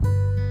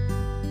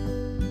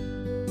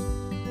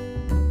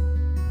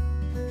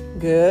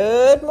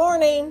Good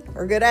morning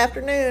or good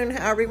afternoon,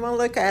 however you want to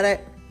look at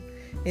it.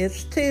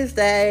 It's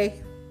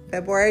Tuesday,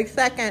 February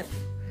 2nd.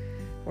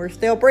 We're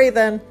still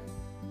breathing,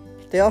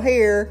 still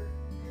here.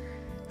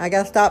 I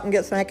got to stop and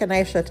get some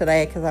echinacea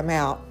today because I'm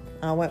out.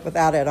 I went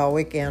without it all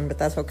weekend, but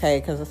that's okay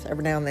because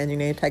every now and then you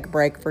need to take a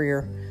break for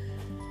your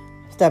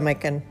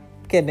stomach and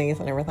kidneys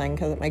and everything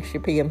because it makes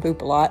you pee and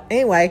poop a lot.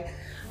 Anyway,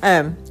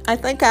 I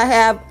think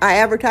I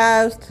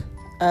advertised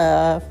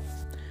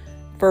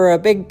for a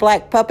big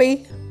black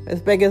puppy as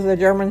big as a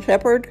German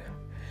Shepherd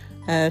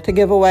to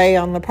give away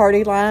on the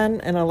party line,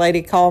 and a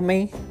lady called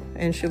me,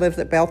 and she lives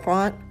at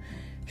Bellefonte.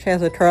 She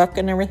has a truck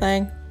and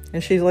everything,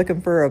 and she's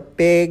looking for a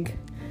big,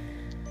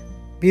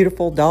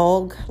 beautiful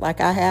dog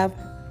like I have.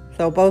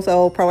 So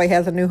Bozo probably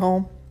has a new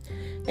home.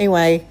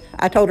 Anyway,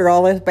 I told her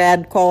all his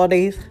bad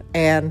qualities,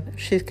 and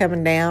she's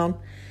coming down,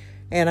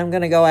 and I'm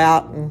going to go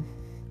out and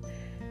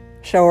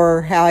show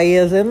her how he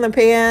is in the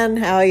pen,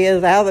 how he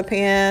is out of the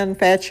pen,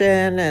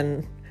 fetching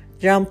and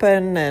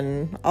jumping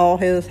and all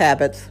his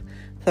habits,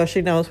 so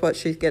she knows what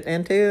she's getting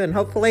into. And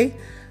hopefully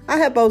I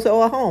have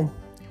Bozo at home,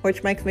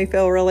 which makes me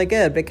feel really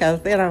good because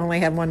then I only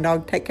have one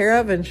dog to take care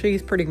of, and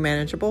she's pretty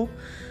manageable.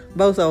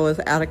 Bozo is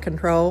out of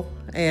control,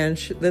 and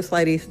this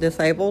lady's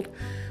disabled,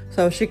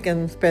 so she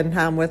can spend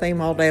time with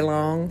him all day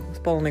long,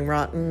 spoiling him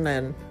rotten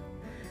and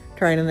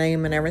training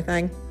him and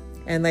everything.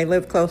 And they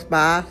live close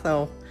by,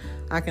 so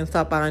I can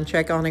stop by and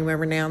check on him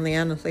every now and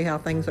then and see how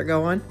things are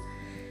going.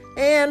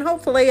 And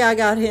hopefully I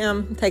got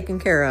him taken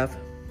care of.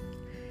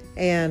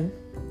 And,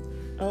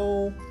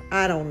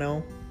 I don't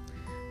know.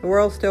 The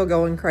world's still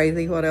going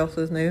crazy. What else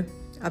is new?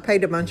 I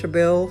paid a bunch of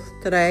bills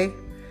today.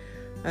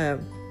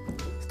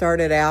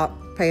 Started out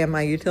paying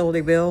my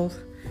utility bills.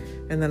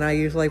 And then I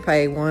usually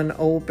pay one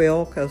old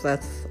bill because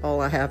that's all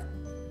I have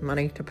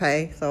money to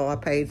pay. So I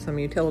paid some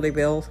utility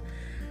bills.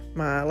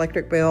 My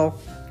electric bill,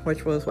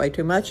 which was way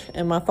too much,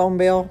 and my phone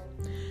bill.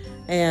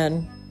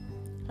 And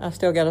I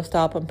still got to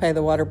stop and pay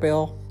the water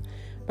bill.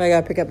 But I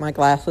got to pick up my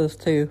glasses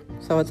too,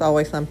 so it's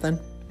always something.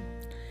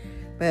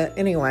 But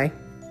anyway,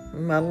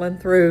 I'm muddling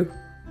through.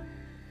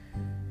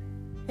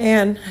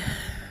 And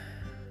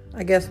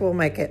I guess we'll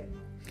make it.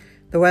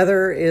 The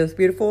weather is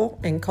beautiful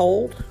and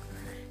cold,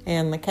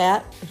 and the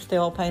cat is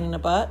still a pain in the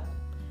butt.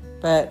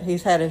 But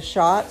he's had his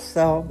shots,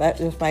 so that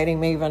just made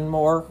him even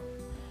more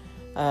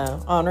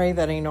ornery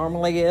than he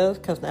normally is,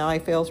 because now he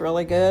feels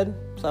really good.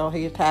 So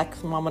he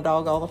attacks mama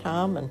dog all the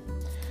time and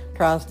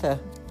tries to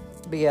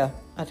be a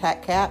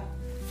attack cat.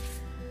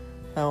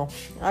 So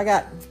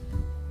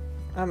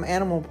I'm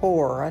animal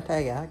poor, I tell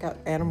you. I got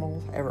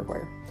animals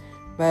everywhere.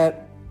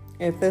 But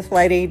if this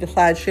lady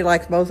decides she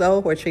likes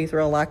Bozo, which he's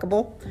real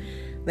likable,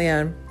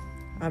 then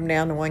I'm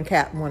down to one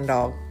cat and one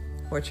dog,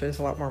 which is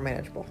a lot more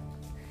manageable.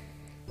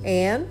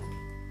 And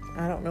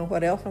I don't know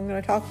what else I'm going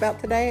to talk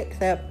about today,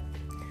 except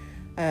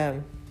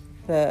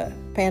the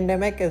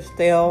pandemic is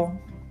still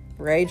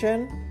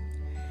raging.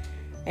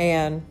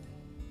 And,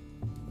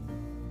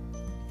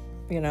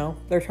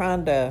 they're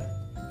trying to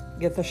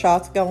get the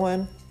shots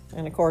going,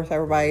 and of course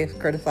everybody's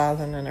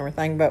criticizing and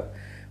everything, but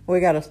we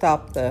got to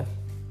stop the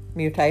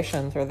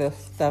mutations or this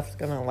stuff's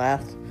going to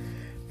last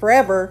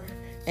forever,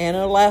 and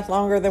it'll last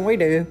longer than we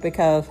do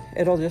because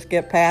it'll just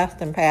get passed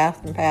and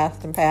passed and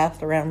passed and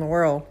passed around the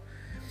world.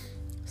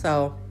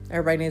 So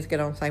everybody needs to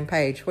get on the same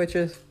page, which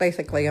is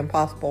basically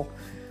impossible.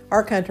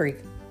 Our country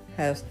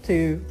has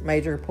two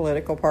major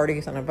political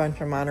parties and a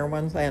bunch of minor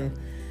ones, and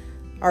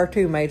our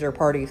two major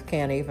parties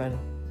can't even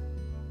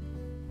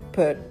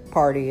put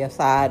party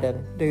aside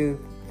and do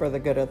for the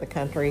good of the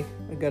country,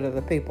 the good of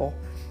the people.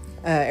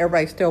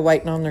 Everybody's still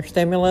waiting on their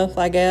stimulus,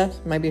 I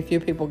guess. Maybe a few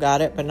people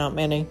got it, but not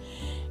many.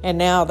 And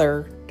now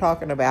they're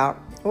talking about,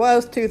 well, it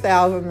was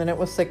 2,000, then it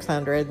was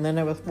 600, and then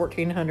it was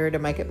 1,400 to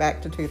make it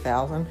back to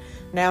 2,000.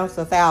 Now it's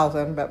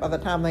 1,000, but by the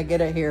time they get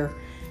it here,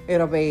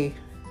 it'll be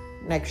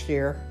next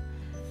year.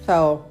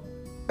 So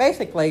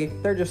basically,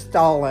 they're just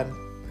stalling.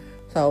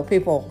 So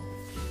people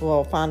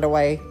will find a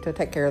way to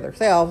take care of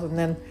themselves, and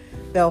then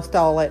they'll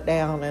stall it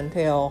down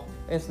until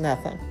it's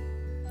nothing.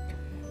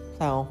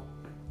 So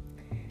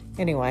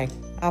anyway,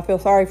 I feel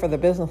sorry for the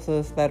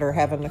businesses that are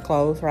having to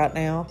close right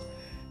now,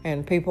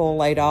 and people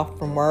laid off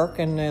from work,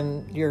 and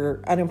then your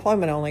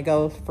unemployment only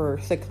goes for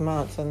 6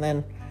 months, and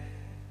then,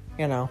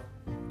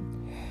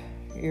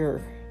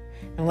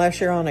 unless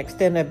you're on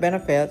extended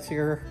benefits,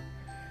 you're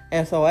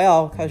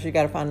SOL because you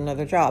got to find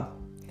another job.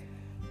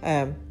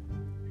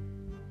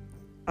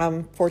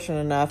 I'm fortunate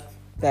enough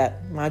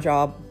that my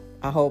job,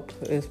 I hope,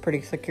 is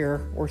pretty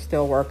secure. We're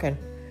still working.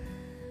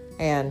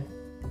 And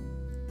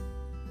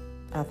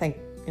I think,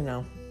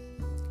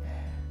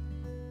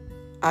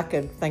 I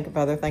could think of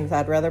other things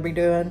I'd rather be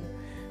doing.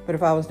 But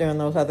if I was doing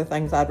those other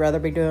things I'd rather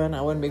be doing,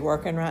 I wouldn't be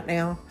working right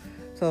now.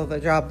 So the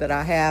job that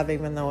I have,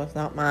 even though it's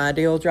not my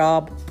ideal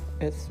job,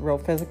 it's a real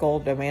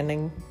physically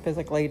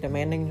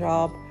demanding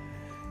job.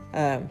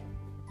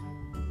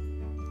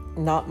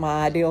 Not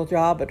my ideal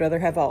job. I'd rather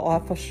have an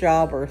office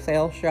job or a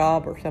sales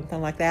job or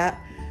something like that.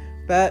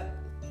 But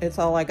it's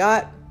all I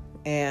got,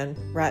 and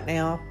right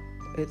now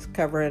it's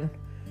covering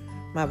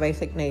my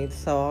basic needs.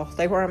 So I'll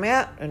stay where I'm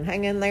at and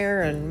hang in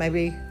there, and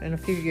maybe in a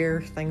few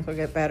years things will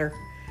get better.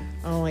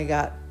 I only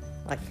got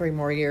like 3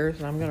 more years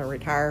and I'm going to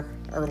retire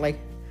early.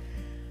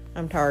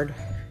 I'm tired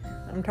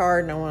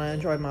and I want to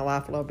enjoy my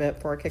life a little bit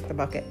before I kick the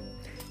bucket.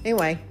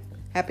 Anyway,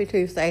 happy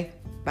Tuesday.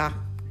 Bye.